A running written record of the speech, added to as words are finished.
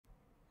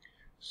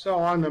So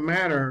on the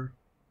matter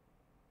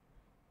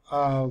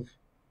of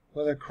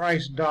whether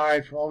Christ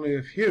died for only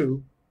a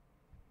few,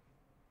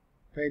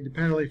 paid the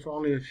penalty for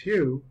only a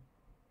few,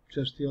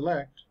 just the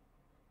elect,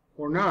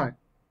 or not,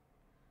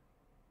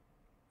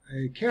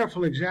 a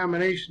careful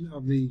examination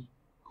of the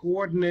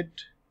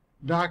coordinate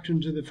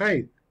doctrines of the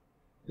faith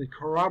that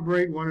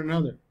corroborate one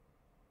another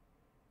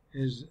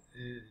is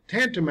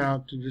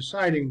tantamount to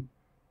deciding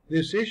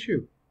this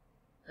issue,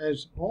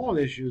 as all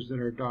issues that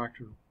are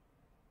doctrinal.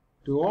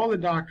 Do all the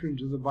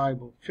doctrines of the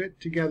Bible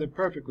fit together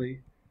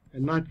perfectly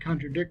and not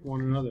contradict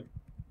one another?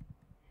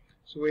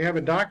 So we have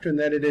a doctrine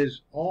that it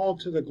is all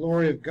to the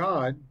glory of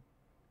God,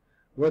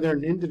 whether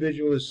an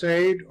individual is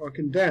saved or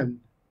condemned,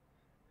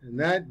 and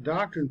that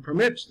doctrine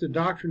permits the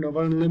doctrine of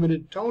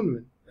unlimited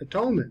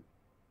atonement,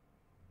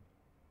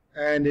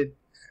 and it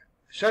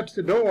shuts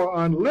the door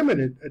on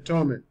limited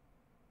atonement,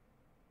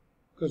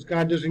 because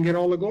God doesn't get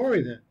all the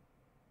glory then.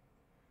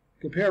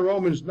 Compare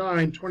Romans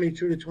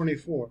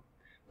 9:22-24.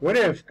 What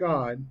if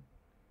God,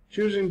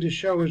 choosing to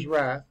show his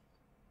wrath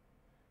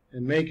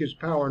and make his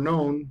power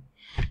known,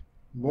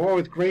 bore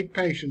with great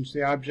patience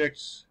the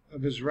objects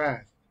of his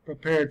wrath,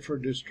 prepared for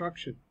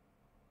destruction?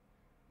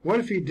 What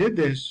if he did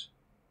this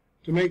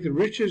to make the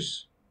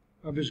riches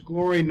of his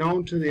glory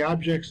known to the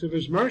objects of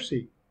his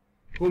mercy,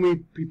 whom he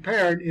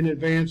prepared in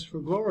advance for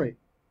glory?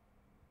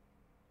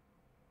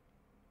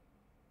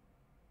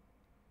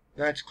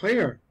 That's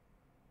clear.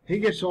 He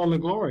gets all the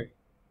glory.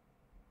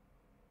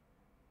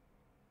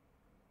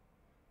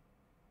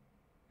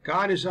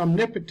 God is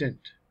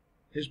omnipotent.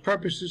 His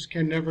purposes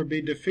can never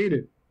be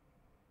defeated.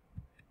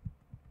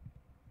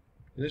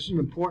 This is an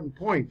important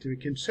point to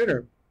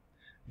consider.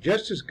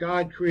 Just as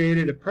God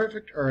created a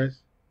perfect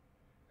earth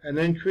and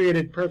then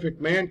created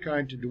perfect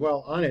mankind to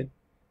dwell on it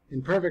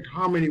in perfect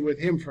harmony with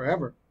him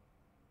forever,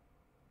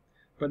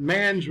 but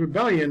man's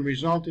rebellion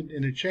resulted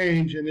in a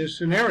change in this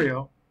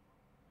scenario,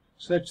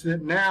 such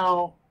that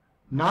now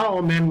not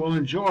all men will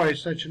enjoy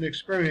such an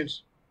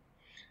experience,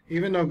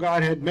 even though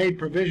God had made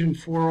provision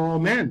for all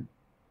men.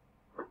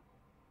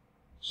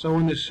 So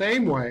in the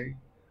same way,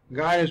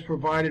 God has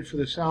provided for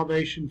the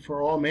salvation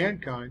for all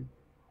mankind,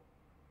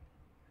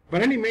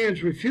 but any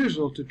man's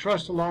refusal to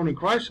trust alone in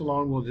Christ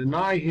alone will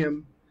deny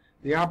him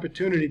the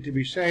opportunity to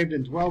be saved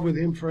and dwell with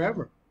him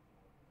forever.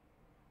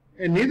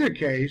 In neither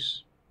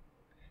case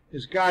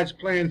is God's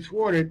plan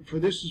thwarted, for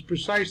this is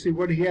precisely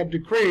what he had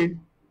decreed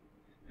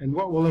and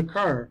what will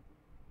occur.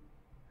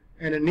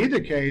 And in neither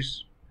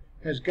case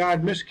has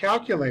God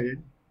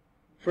miscalculated,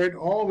 for it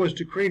all was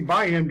decreed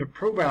by him to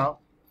prove out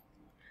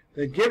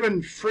that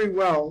given free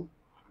will,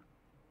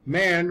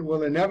 man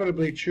will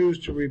inevitably choose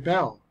to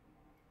rebel.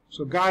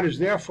 So God is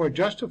therefore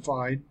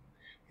justified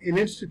in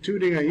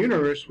instituting a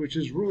universe which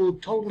is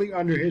ruled totally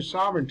under his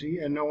sovereignty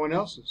and no one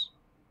else's.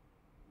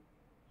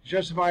 He's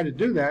justified to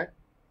do that,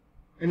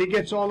 and he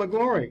gets all the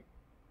glory.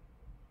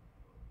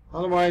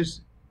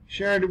 Otherwise,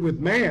 shared with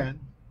man,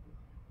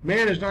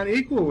 man is not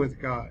equal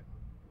with God.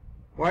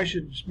 Why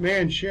should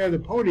man share the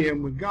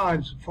podium with God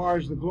as far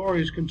as the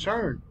glory is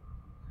concerned?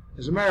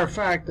 As a matter of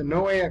fact, the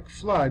Noahic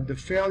Flood, the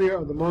failure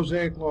of the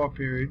Mosaic Law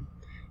Period,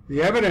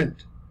 the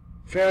evident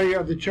failure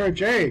of the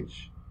church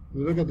age.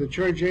 We look at the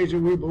church age that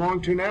we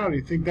belong to now. Do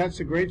you think that's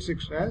a great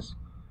success?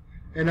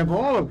 And of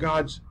all of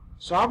God's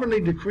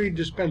sovereignly decreed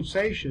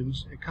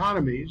dispensations,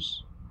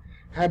 economies,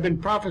 have been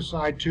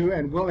prophesied to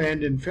and will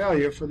end in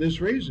failure for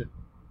this reason.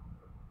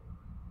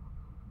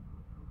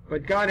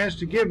 But God has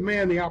to give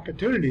man the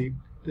opportunity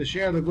to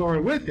share the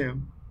glory with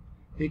him.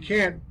 He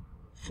can't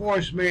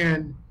force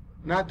man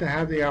not to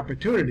have the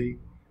opportunity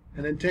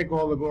and then take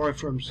all the glory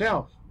for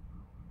himself.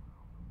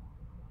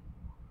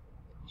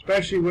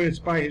 Especially when it's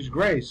by his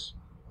grace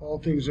all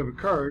things have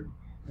occurred,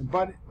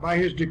 but by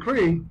his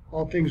decree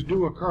all things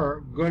do occur,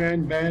 good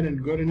and bad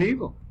and good and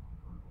evil.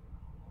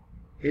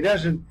 He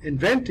doesn't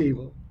invent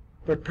evil,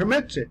 but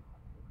permits it.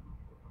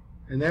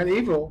 And that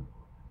evil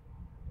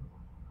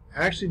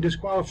actually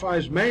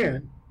disqualifies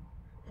man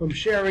from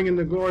sharing in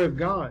the glory of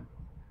God.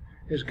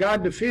 Is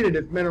God defeated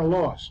if men are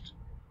lost?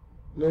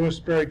 Louis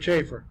Sperry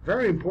Chafer.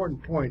 Very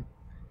important point.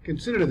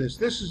 Consider this.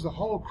 This is the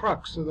whole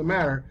crux of the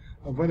matter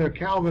of whether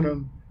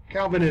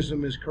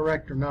Calvinism is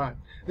correct or not.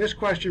 This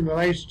question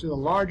relates to the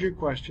larger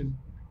question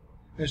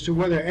as to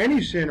whether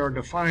any sin or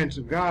defiance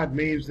of God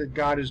means that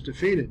God is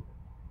defeated.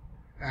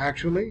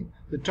 Actually,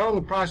 the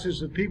total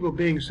process of people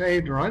being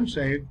saved or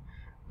unsaved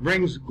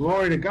brings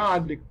glory to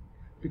God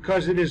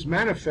because it is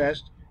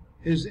manifest.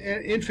 His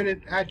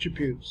infinite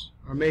attributes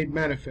are made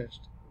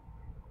manifest.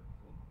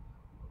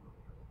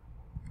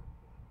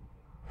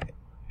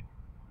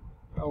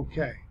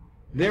 Okay.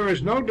 There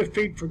is no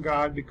defeat for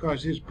God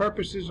because his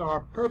purposes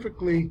are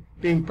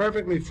being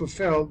perfectly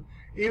fulfilled,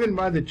 even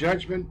by the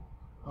judgment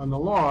on the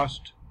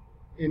lost,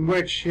 in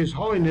which his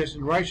holiness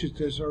and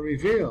righteousness are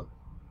revealed.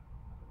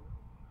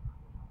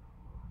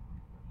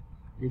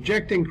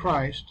 Rejecting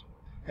Christ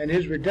and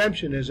his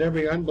redemption, as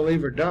every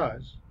unbeliever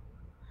does,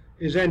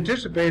 is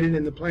anticipated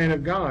in the plan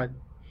of God,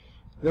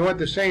 though at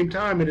the same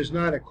time it is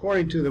not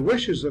according to the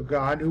wishes of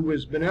God, who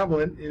is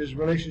benevolent in his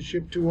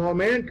relationship to all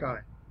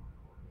mankind.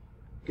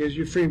 gives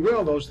you free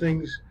will, those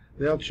things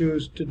they'll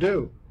choose to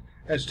do.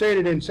 As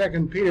stated in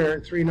 2 Peter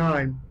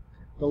 3:9,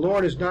 the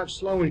Lord is not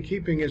slow in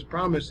keeping his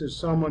promise, as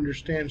some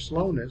understand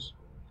slowness.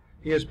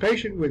 He is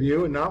patient with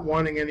you and not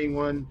wanting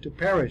anyone to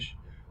perish,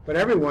 but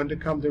everyone to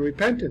come to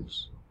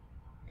repentance.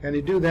 Can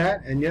he do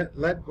that and yet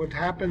let what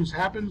happens?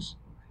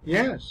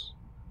 Yes.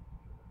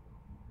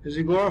 Is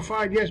he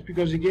glorified? Yes,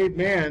 because he gave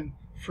man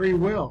free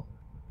will.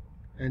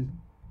 And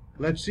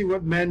let's see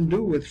what men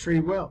do with free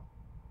will.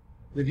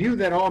 The view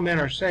that all men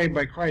are saved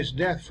by Christ's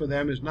death for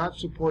them is not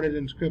supported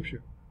in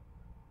Scripture.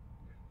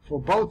 For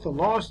both the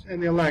lost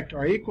and the elect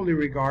are equally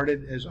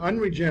regarded as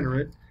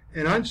unregenerate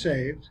and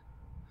unsaved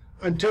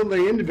until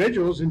the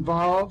individuals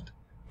involved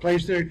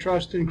place their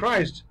trust in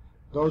Christ,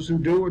 those who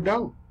do or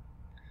don't.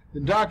 The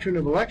doctrine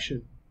of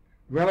election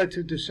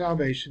relative to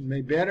salvation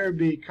may better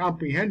be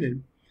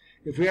comprehended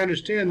if we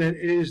understand that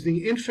it is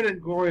the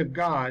infinite glory of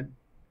God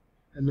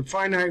and the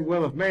finite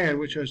will of man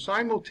which are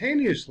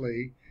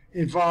simultaneously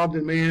involved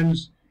in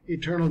man's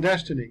eternal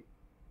destiny.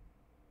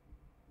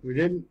 We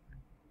didn't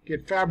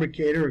get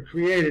fabricated or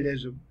created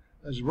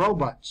as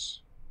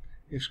robots.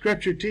 If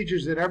Scripture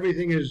teaches that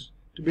everything is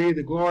to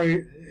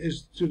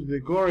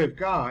the glory of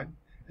God,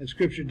 and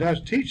Scripture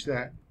does teach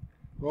that,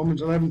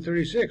 Romans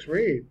 11:36,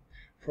 read,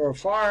 For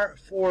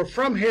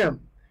from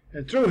him,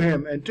 and through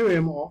him, and to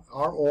him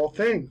are all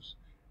things.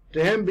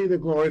 To him be the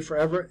glory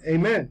forever.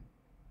 Amen.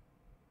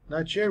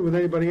 Not shared with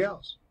anybody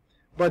else.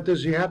 But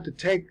does he have to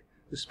take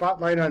the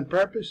spotlight on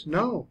purpose?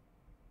 No.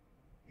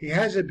 He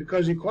has it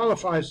because he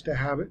qualifies to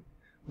have it,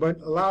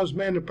 but allows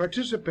man to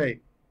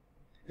participate.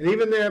 And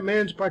even that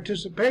man's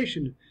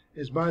participation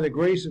is by the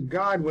grace of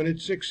God when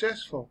it's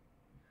successful.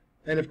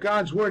 And if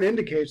God's word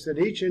indicates that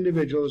each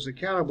individual is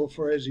accountable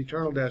for his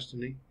eternal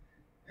destiny,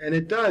 and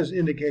it does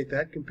indicate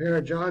that,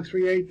 compare John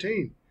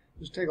 3:18.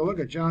 Just take a look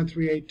at John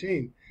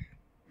 3:18.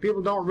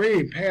 People don't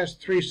read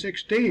past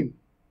 3:16.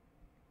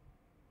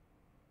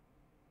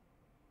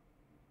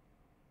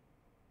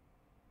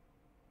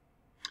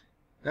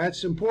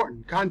 That's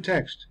important.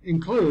 Context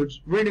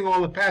includes reading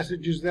all the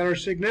passages that are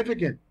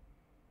significant,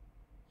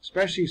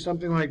 especially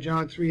something like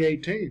John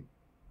 3:18.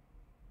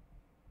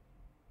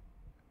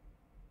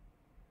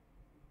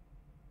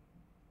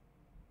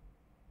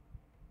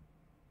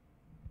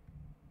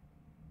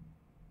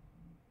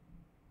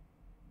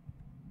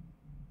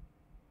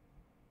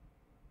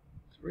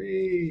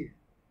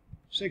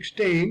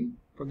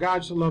 For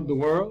God so loved the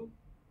world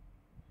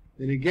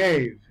that he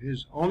gave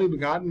his only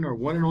begotten or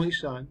one and only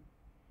Son,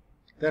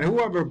 that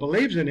whoever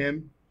believes in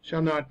him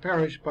shall not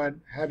perish but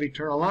have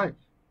eternal life.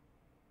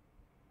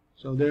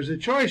 So there's a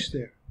choice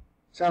there.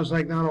 Sounds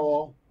like not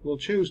all will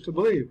choose to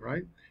believe,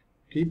 right?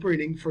 Keep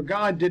reading. For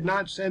God did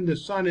not send the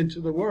Son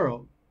into the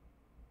world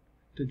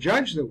to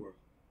judge the world,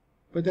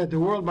 but that the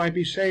world might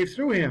be saved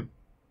through him.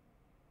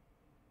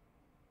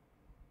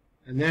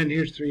 And then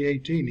here's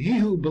 3:18. He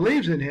who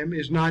believes in him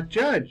is not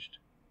judged.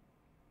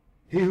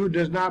 He who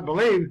does not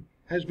believe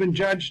has been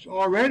judged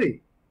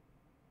already.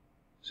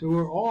 So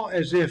we're all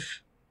as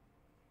if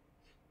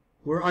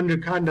we're under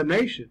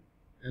condemnation,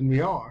 and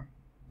we are,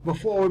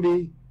 before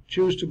we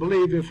choose to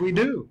believe if we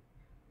do,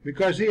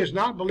 because he has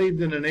not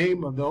believed in the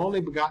name of the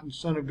only begotten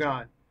Son of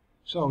God.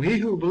 So he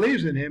who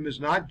believes in him is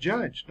not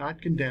judged,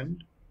 not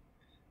condemned.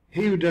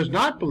 He who does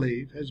not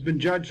believe has been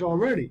judged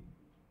already.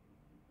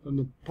 From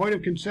the point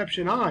of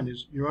conception on,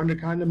 you're under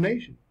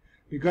condemnation,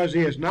 because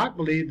he has not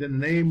believed in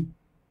the name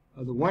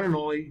of the one and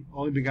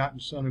only begotten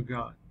Son of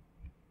God.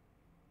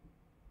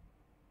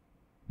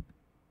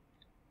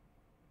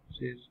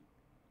 See, it's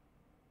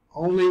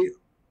only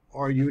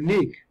or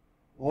unique,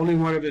 only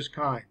one of his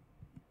kind,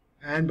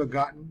 and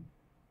begotten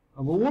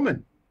of a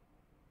woman.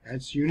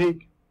 That's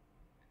unique.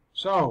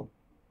 So,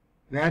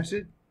 that's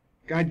it.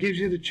 God gives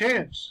you the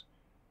chance.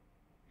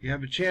 You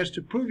have a chance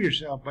to prove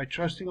yourself by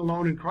trusting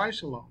alone in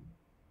Christ alone.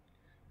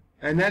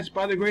 And that's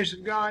by the grace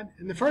of God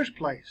in the first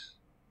place.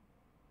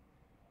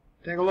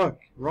 Take a look.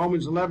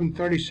 Romans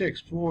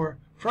 11:36. For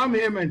from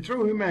him and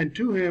through him and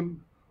to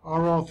him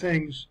are all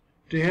things.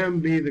 To him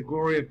be the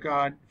glory of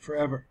God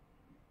forever.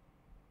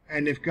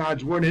 And if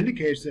God's word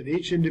indicates that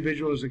each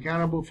individual is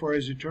accountable for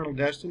his eternal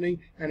destiny,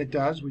 and it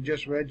does, we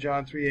just read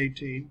John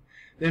 3:18,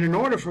 then in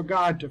order for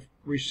God to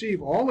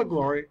receive all the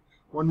glory,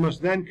 one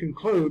must then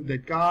conclude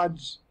that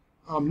God's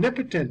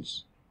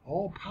omnipotence,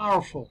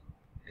 all-powerful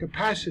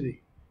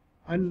capacity,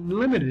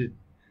 unlimited,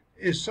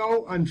 is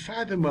so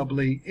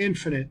unfathomably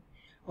infinite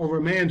over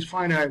man's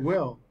finite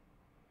will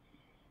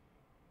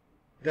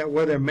that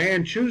whether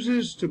man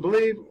chooses to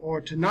believe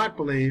or to not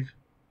believe,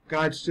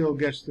 God still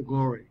gets the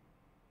glory.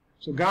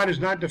 So God is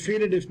not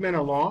defeated if men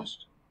are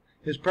lost,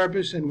 his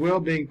purpose and will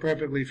being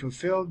perfectly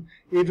fulfilled,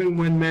 even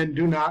when men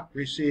do not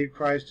receive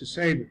Christ as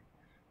Savior.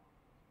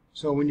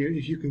 So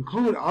if you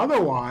conclude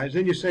otherwise,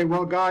 then you say,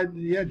 well,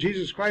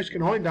 Jesus Christ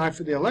can only die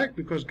for the elect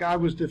because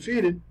God was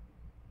defeated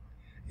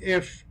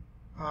if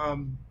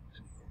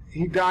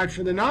he died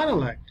for the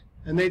non-elect,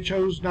 and they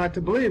chose not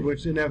to believe,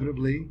 which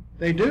inevitably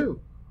they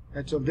do.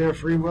 That's of their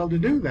free will to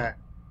do that.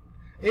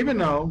 Even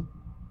though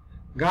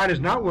God is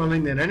not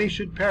willing that any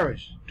should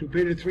perish, 2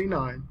 Peter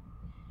 3:9,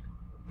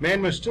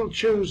 man must still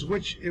choose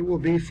which it will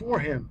be for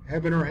him,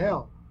 heaven or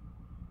hell.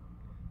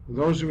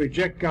 Those who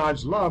reject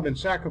God's love and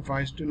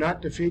sacrifice do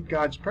not defeat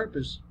God's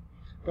purpose,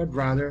 but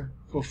rather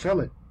fulfill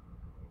it.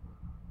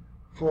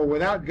 For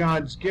without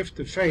God's gift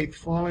of faith,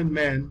 fallen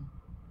man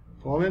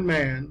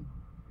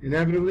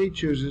inevitably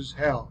chooses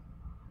hell.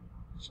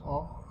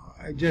 So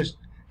I just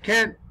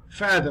can't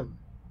fathom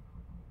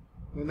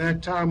when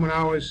that time when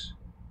I was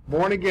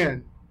born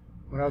again,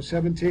 when I was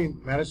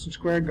 17, Madison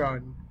Square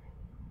Garden,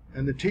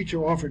 and the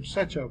teacher offered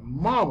such a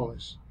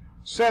marvelous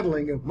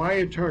settling of my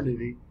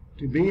eternity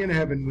to be in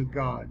heaven with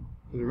God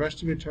for the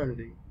rest of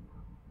eternity,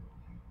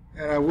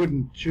 and I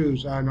wouldn't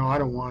choose. I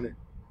don't want it.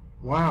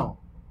 Wow.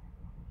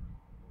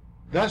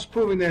 Thus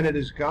proving that it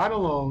is God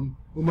alone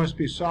who must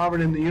be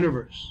sovereign in the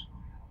universe.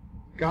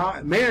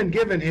 God, man,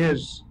 given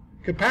his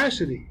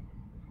capacity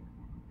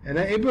and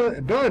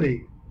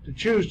ability to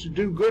choose to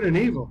do good and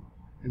evil,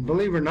 and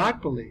believe or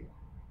not believe,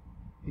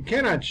 he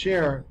cannot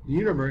share the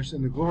universe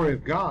and the glory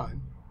of God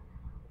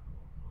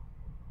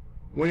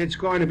when it's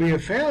going to be a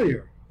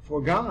failure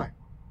for God.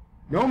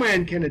 No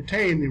man can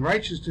attain the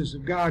righteousness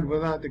of God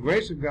without the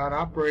grace of God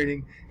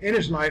operating in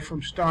his life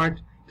from start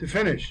to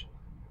finish.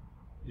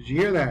 Did you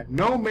hear that?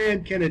 No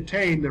man can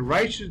attain the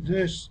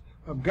righteousness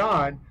of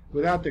God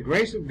without the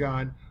grace of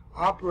God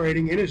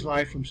operating in his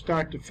life from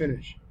start to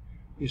finish.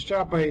 You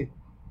start by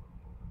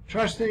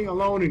trusting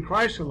alone in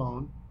Christ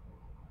alone,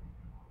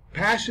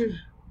 passive,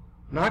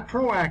 not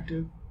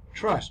proactive,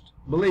 trust,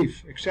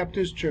 belief, accept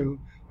as true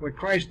what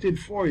Christ did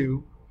for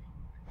you,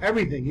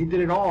 everything. He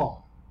did it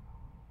all.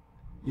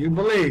 You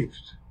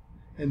believed.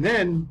 And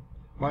then,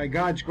 by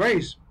God's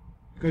grace,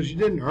 because you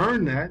didn't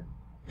earn that,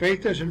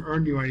 faith doesn't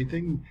earn you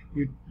anything.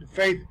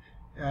 Faith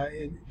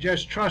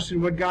just trusts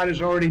in what God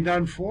has already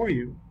done for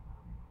you.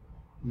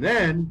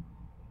 Then,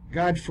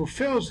 God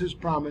fulfills his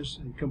promise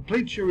and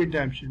completes your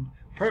redemption,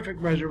 perfect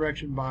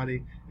resurrection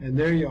body, and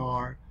there you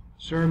are,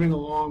 serving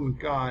along with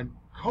God,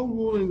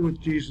 co-ruling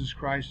with Jesus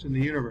Christ in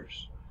the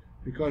universe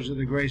because of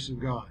the grace of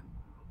God.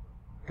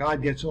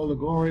 God gets all the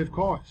glory, of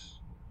course,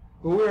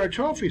 but we are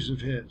trophies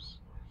of his,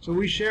 so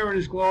we share in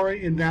his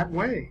glory in that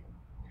way.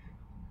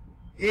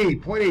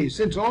 Point E,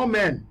 since all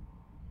men,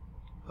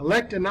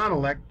 elect and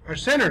non-elect, are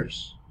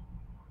sinners.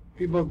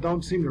 People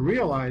don't seem to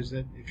realize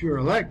that if you're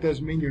elect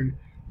doesn't mean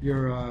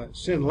you're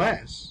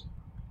sinless.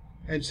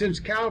 And since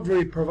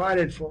Calvary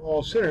provided for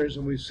all sinners,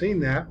 and we've seen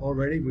that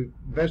already, we've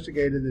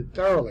investigated it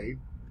thoroughly,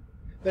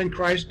 then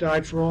Christ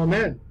died for all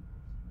men.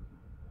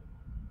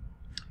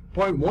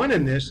 Point 1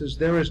 in this is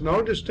there is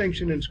no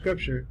distinction in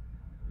Scripture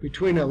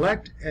between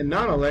elect and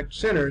non-elect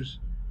sinners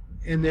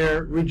in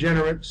their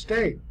regenerate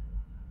state,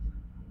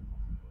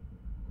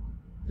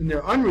 in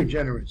their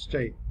unregenerate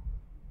state.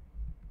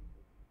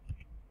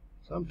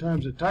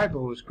 Sometimes a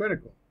typo is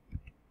critical.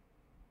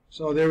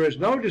 So there is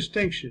no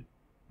distinction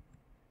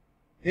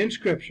in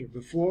Scripture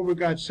before we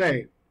got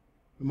saved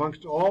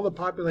amongst all the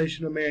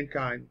population of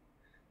mankind.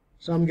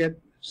 Some get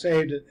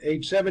saved at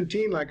age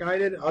 17 like I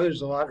did,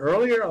 others a lot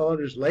earlier,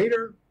 others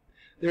later.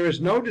 There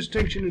is no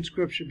distinction in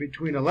Scripture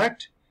between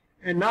elect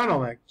and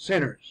non-elect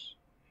sinners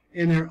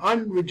in their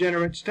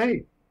unregenerate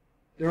state.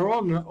 They're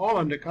all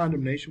under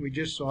condemnation. We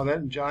just saw that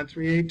in John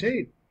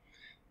 3:18.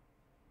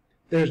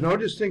 There's no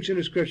distinction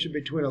in Scripture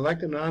between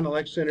elect and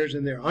non-elect sinners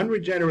in their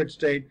unregenerate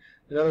state.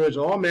 In other words,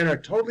 all men are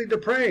totally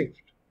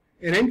depraved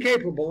and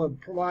incapable of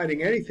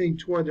providing anything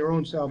toward their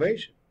own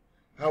salvation.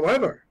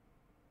 However,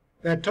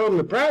 that total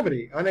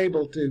depravity,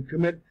 unable to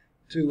commit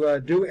to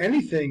do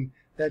anything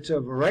that's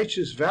of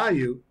righteous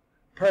value,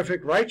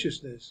 perfect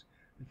righteousness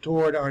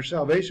toward our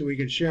salvation, we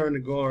can share in the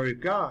glory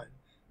of God.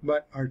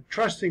 But our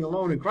trusting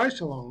alone in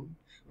Christ alone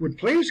would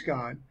please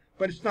God,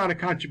 but it's not a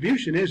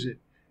contribution, is it?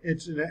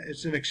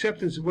 It's an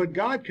acceptance of what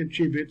God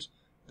contributes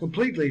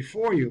completely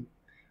for you.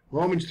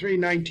 Romans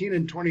 3:19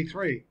 and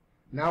 23.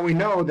 Now we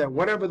know that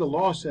whatever the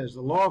law says,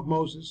 the law of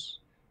Moses,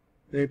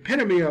 the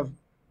epitome of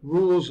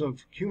rules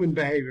of human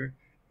behavior,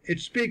 it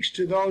speaks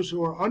to those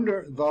who are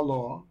under the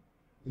law,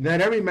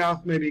 that every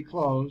mouth may be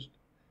closed,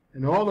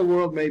 and all the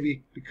world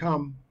may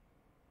become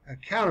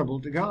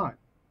accountable to God.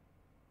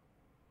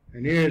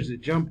 And here's the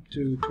jump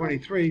to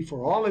 23.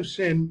 For all have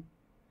sinned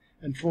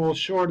and fall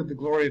short of the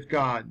glory of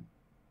God.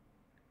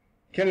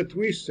 Kenneth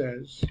Wuest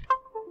says,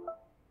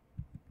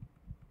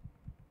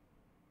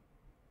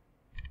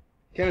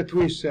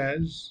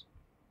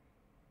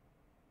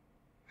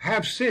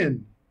 have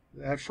sinned,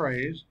 that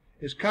phrase,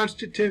 is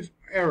constitutive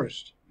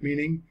aorist,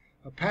 meaning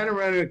a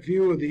panoramic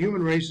view of the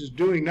human race as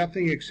doing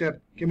nothing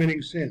except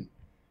committing sin.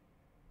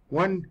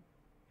 One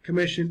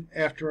commission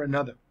after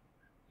another.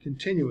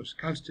 Continuous,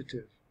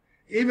 constitutive.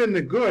 Even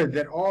the good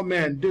that all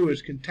men do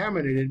is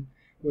contaminated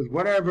with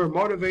whatever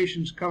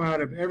motivations come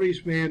out of every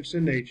man's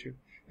sin nature,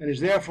 and is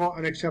therefore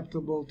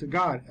unacceptable to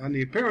God. On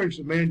the appearance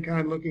of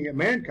mankind looking at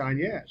mankind,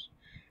 yes,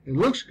 it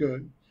looks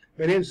good,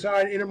 but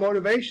inside inner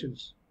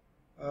motivations,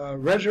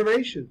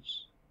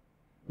 reservations.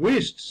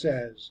 Wuest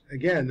says,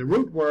 again, the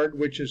root word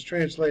which is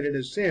translated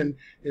as sin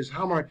is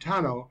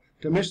hamartano,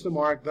 to miss the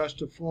mark, thus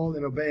to fall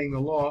in obeying the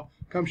law,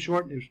 come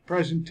short in its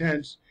present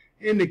tense,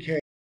 indicate